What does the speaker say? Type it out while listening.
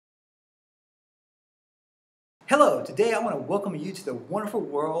Hello, today I want to welcome you to the wonderful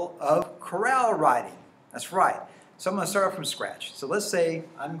world of chorale writing. That's right. So I'm going to start off from scratch. So let's say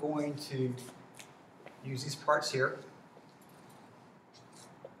I'm going to use these parts here.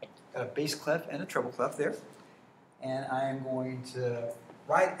 Got a bass clef and a treble clef there. And I am going to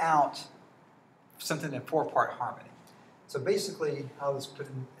write out something in 4-part harmony. So basically, I'll just put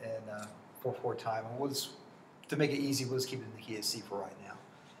it in 4/4 time. And we'll just, to make it easy, we'll just keep it in the key of C for right now.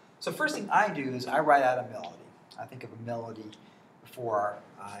 So first thing I do is I write out a melody. I think of a melody before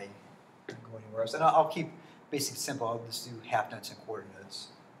I go anywhere else. And I'll keep basic simple. I'll just do half notes and quarter notes.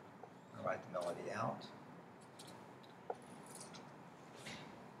 I'll write the melody out.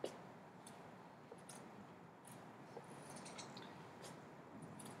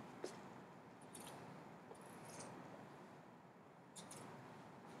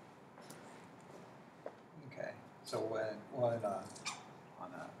 Okay, so on a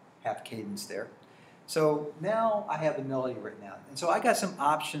half cadence there. So now I have the melody written out. And so I got some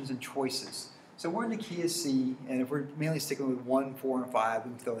options and choices. So we're in the key of C, and if we're mainly sticking with 1, 4, and 5, we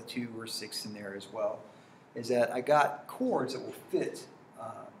can throw a 2 or 6 in there as well. Is that I got chords that will fit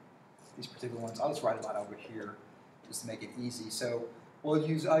these particular ones. I'll just write them out over here just to make it easy. So I'll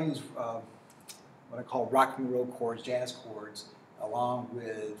use what I call rock and roll chords, jazz chords, along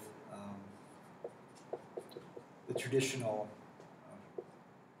with the traditional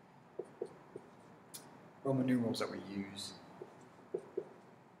Roman numerals that we use.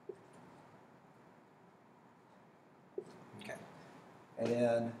 Okay, and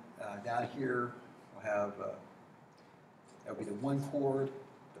then down here we'll have that'll be the 1 chord,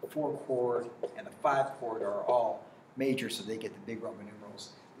 the 4 chord, and the 5 chord are all major, so they get the big Roman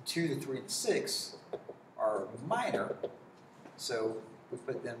numerals. The 2, the 3, and 6 are minor, so we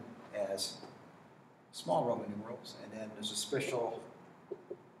put them as small Roman numerals, and then there's a special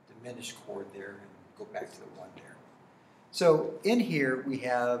diminished chord there. Go back to the 1 there. So in here we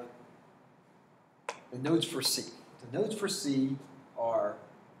have the notes for C. The notes for C are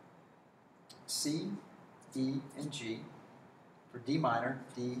C, E, and G. For D minor,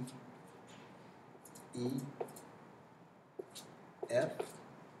 D, E, F,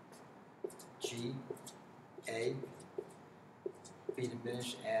 G, A, B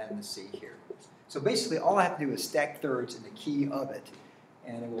diminished, and the C here. So basically all I have to do is stack thirds in the key of it,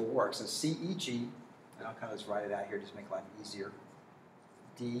 and it will work. So C, E, G. And I'll kind of just write it out here just to make life easier.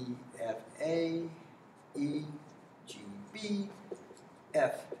 D, F, A, E, G, B,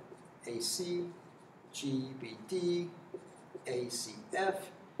 F, A, C, G, B, D, A, C, F,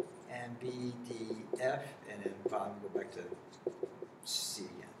 and B, D, F, and then bottom go back to C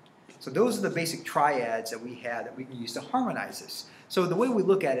again. So those are the basic triads that we have that we can use to harmonize this. So the way we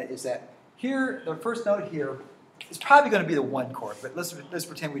look at it is that here, the first note here is probably going to be the 1 chord, but let's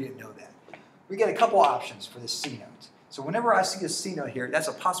pretend we didn't know that. We get a couple options for this C note. So whenever I see a C note here, that's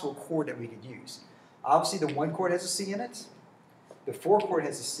a possible chord that we could use. Obviously, the 1 chord has a C in it. The 4 chord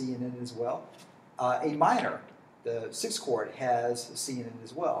has a C in it as well. A minor, the 6 chord, has a C in it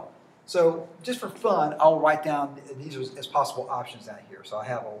as well. So just for fun, I'll write down these as possible options down here. So I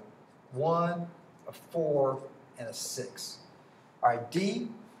have a 1, a 4, and a 6. All right, D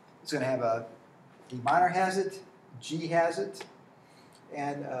is going to have a D minor has it, G has it,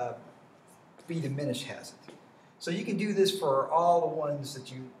 and B diminished has it. So you can do this for all the ones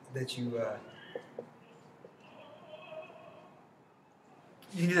that you can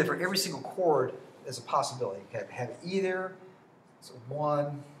do that for every single chord as a possibility. You can have either, so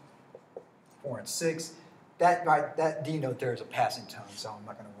 1, 4, and 6. That D note there is a passing tone, so I'm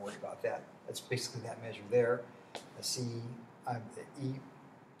not going to worry about that. That's basically that measure there. The C, the E.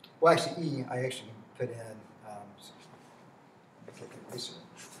 Well, actually E, I actually put in.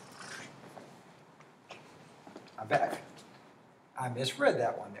 I'm back. I misread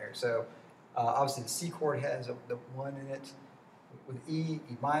that one there. So obviously the C chord has the 1 in it. With E,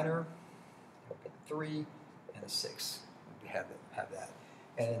 E minor, the 3, and the 6. We have that.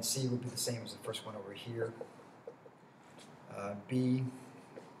 And then C would be the same as the first one over here. B,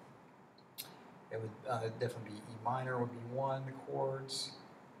 it would definitely be E minor would be 1 chords,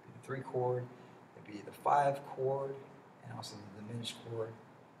 be the 3 chord, it'd be the 5 chord, and also the diminished chord.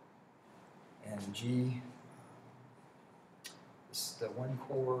 And G, this is the 1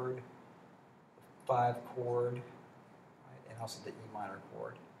 chord, the 5 chord, right, and also the E minor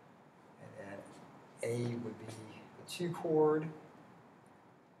chord. And then A would be the 2 chord,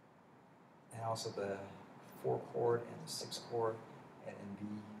 and also the 4 chord and the 6 chord. And then B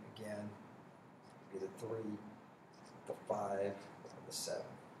again would be the 3, the 5, and the 7.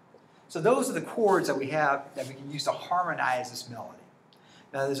 So those are the chords that we have that we can use to harmonize this melody.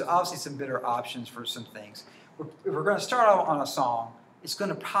 Now, there's obviously some better options for some things. If we're going to start out on a song, it's going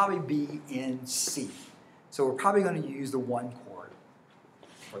to probably be in C. So we're probably going to use the 1 chord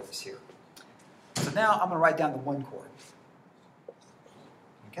for this here. So now I'm going to write down the 1 chord.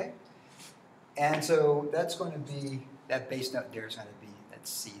 Okay? And so that's going to be, that bass note there is going to be that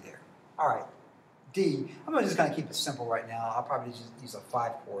C there. All right, D. I'm going to just kind of keep it simple right now. I'll probably just use a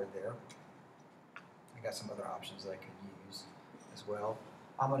 5 chord there. I got some other options that I could use as well.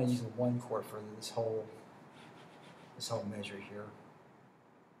 I'm going to use a 1 chord for this whole measure here.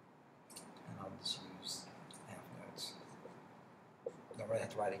 And I'll just use half notes. I don't really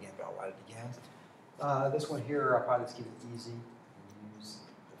have to write it again, but I'll write it again. This one here, I'll probably just keep it easy and use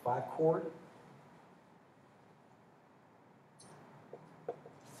the 5 chord.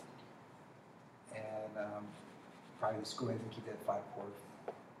 And probably just go ahead and keep that 5 chord.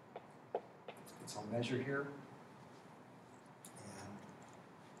 This whole measure here.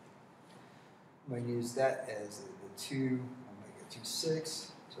 I'm going to use that as the 2, I'm going to make it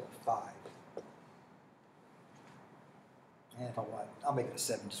 2/6 to a 5. And if I want, I'll make it a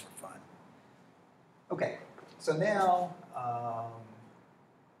 7 just for fun. Okay, so now,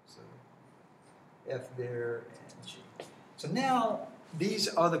 so F there and G. So now, these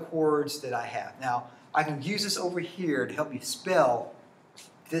are the chords that I have. Now, I can use this over here to help me spell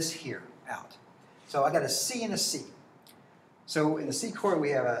this here out. So I got a C and a C. So in the C chord,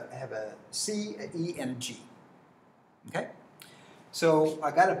 we have a C, an E, and a G. Okay? So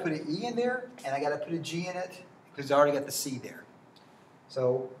I got to put an E in there, and I got to put a G in it, because I already got the C there.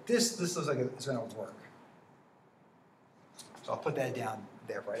 So this looks like it's going to work. So I'll put that down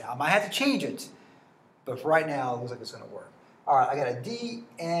there for right now. I might have to change it, but for right now, it looks like it's going to work. All right, I got a D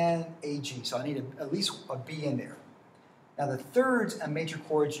and a G, so I need at least a B in there. Now the thirds and major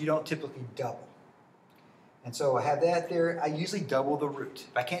chords, you don't typically double. And so I have that there. I usually double the root.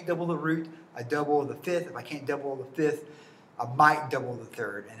 If I can't double the root, I double the 5th. If I can't double the 5th, I might double the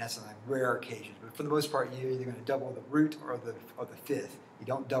 3rd, and that's on rare occasions. But for the most part, you're either going to double the root or the 5th. You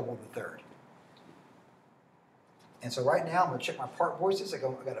don't double the 3rd. And so right now, I'm going to check my part voices. I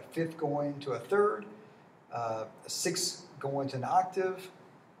got a 5th going to a 3rd, a 6th going to an octave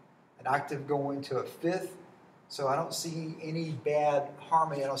going to a 5th. So I don't see any bad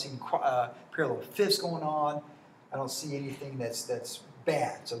harmony. I don't see any parallel 5ths going on. I don't see anything that's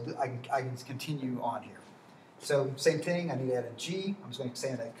bad. So I can continue on here. So same thing, I need to add a G. I'm just going to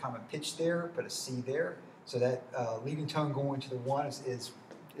say that common pitch there, put a C there. So that leading tone going to the 1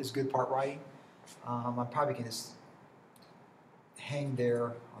 is good part writing. I probably can just hang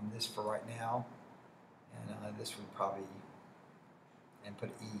there on this for right now. And this would probably, and put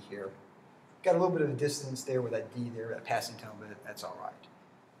E here. Got a little bit of a distance there with that D there, that passing tone, but that's all right.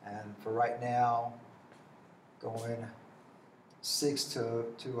 And for right now, going 6 to a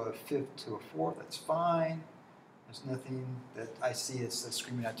 5th to a 4th, that's fine. There's nothing that I see that's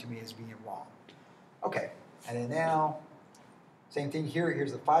screaming out to me as being wrong. Okay, and then now, same thing here.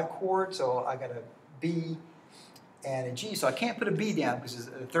 Here's the 5 chord, so I got a B and a G. So I can't put a B down because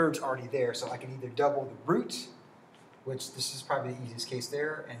the 3rd's already there, so I can either double the root, which this is probably the easiest case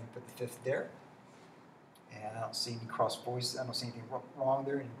there, and put the 5th there. And I don't see any cross voices. I don't see anything wrong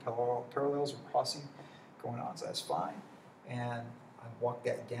there, any parallels or crossing going on, so that's fine. And I walk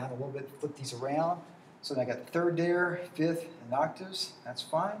that down a little bit, flip these around. So then I got the 3rd there, 5th, and octaves. That's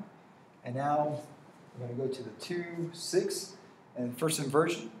fine. And now we're going to go to the 2, 6, and first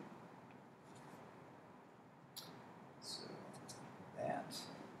inversion. So that.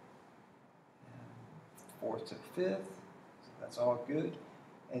 And 4th to 5th. So that's all good.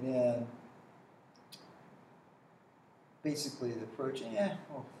 And then basically the approach,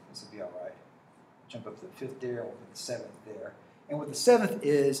 well, this will be all right. Jump up to the 5th there, we'll put the 7th there. And what the 7th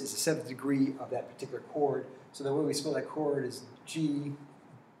is the 7th degree of that particular chord. So the way we spell that chord is G,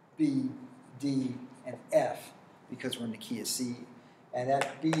 B, D, and F, because we're in the key of C. And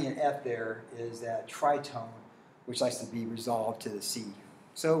that B and F there is that tritone, which likes to be resolved to the C.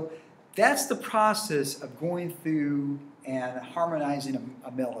 So that's the process of going through and harmonizing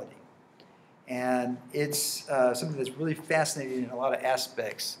a melody. And it's something that's really fascinating in a lot of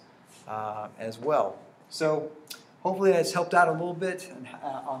aspects as well. So hopefully that's helped out a little bit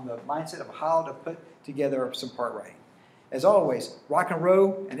on the mindset of how to put together some part writing. As always, rock and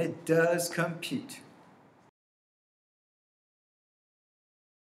roll, and it does compute.